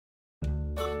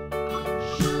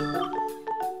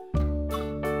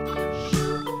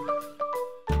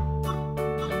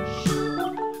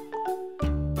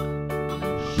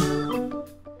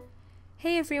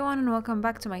everyone and welcome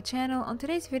back to my channel. On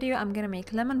today's video I'm gonna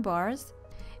make lemon bars.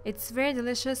 It's very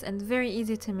delicious and very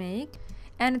easy to make,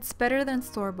 and it's better than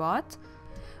store-bought.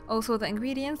 Also, the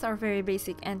ingredients are very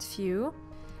basic and few.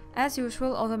 As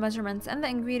usual, all the measurements and the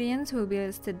ingredients will be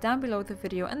listed down below the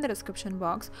video in the description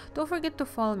box. Don't forget to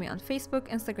follow me on Facebook,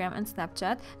 Instagram and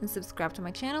Snapchat, and subscribe to my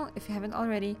channel if you haven't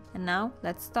already. And now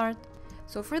let's start.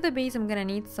 So for the base I'm gonna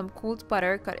need some cold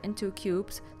butter cut into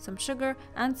cubes, some sugar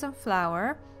and some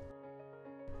flour.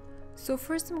 So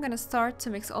first I'm gonna start to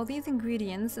mix all these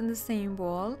ingredients in the same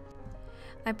bowl.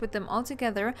 I put them all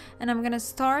together and I'm gonna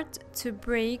start to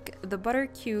break the butter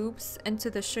cubes into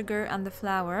the sugar and the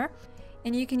flour.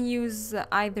 And you can use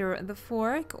either the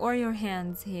fork or your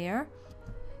hands here.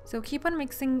 So keep on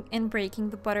mixing and breaking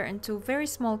the butter into very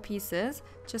small pieces,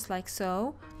 just like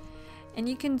so. And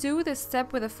you can do this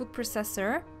step with a food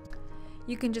processor.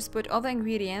 You can just put all the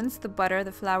ingredients, the butter,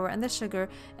 the flour and the sugar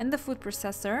in the food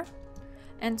processor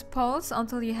and pulse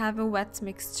until you have a wet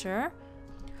mixture,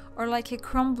 or like a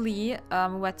crumbly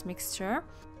wet mixture,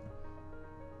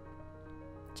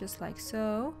 just like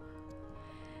so.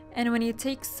 And when you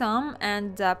take some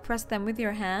and press them with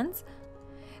your hands,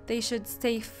 they should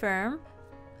stay firm,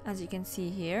 as you can see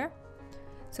here.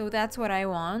 So that's what I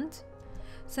want.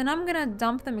 So now I'm gonna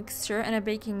dump the mixture in a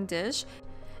baking dish.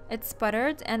 It's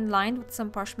buttered and lined with some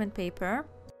parchment paper.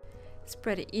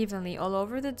 Spread it evenly all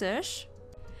over the dish.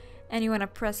 And you want to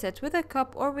press it with a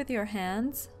cup or with your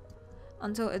hands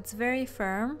until it's very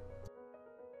firm.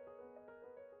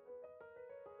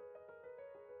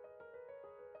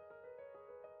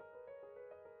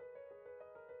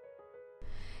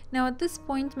 Now at this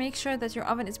point, make sure that your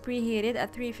oven is preheated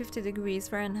at 350 degrees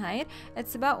Fahrenheit.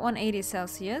 It's about 180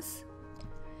 Celsius.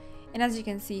 And as you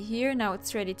can see here, now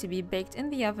it's ready to be baked in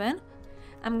the oven.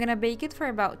 I'm gonna bake it for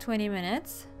about 20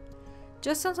 minutes,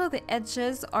 just until the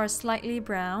edges are slightly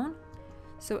brown.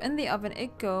 So in the oven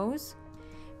it goes.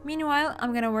 Meanwhile,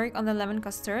 I'm gonna work on the lemon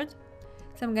custard.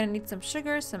 So I'm gonna need some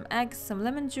sugar, some eggs, some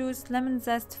lemon juice, lemon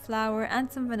zest, flour,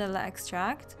 and some vanilla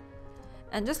extract.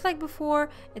 And just like before,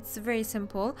 it's very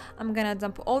simple. I'm gonna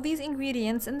dump all these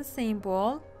ingredients in the same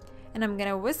bowl, and I'm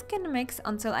gonna whisk and mix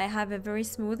until I have a very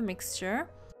smooth mixture.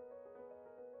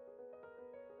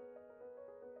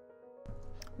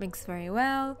 Mix very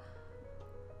well.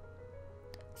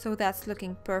 So that's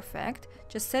looking perfect.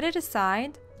 Just set it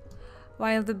aside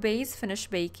while the base finish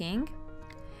baking.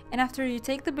 And after you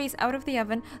take the base out of the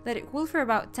oven, let it cool for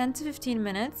about 10 to 15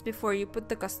 minutes before you put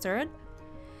the custard.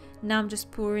 Now I'm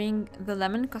just pouring the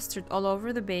lemon custard all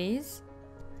over the base.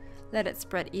 Let it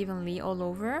spread evenly all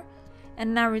over.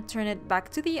 And now return it back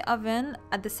to the oven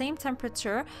at the same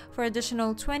temperature for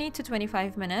additional 20 to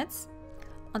 25 minutes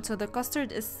until the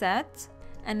custard is set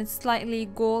and it's slightly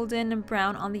golden and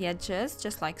brown on the edges,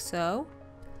 just like so.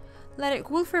 Let it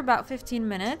cool for about 15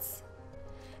 minutes.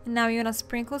 And now you're gonna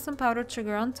sprinkle some powdered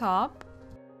sugar on top.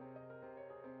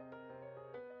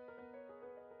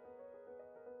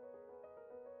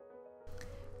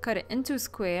 Cut it into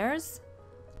squares.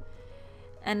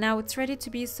 And now it's ready to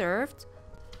be served.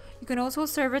 You can also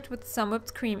serve it with some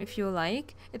whipped cream if you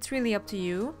like. It's really up to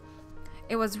you.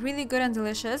 It was really good and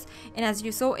delicious, and as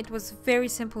you saw, it was very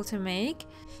simple to make.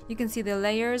 You can see the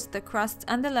layers, the crust,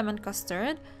 and the lemon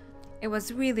custard. It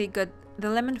was really good. The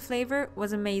lemon flavor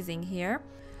was amazing here.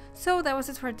 So that was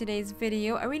it for today's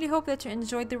video. I really hope that you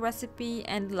enjoyed the recipe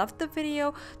and loved the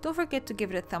video. Don't forget to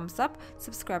give it a thumbs up,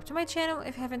 subscribe to my channel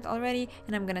if you haven't already,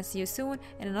 and I'm gonna see you soon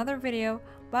in another video.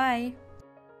 Bye!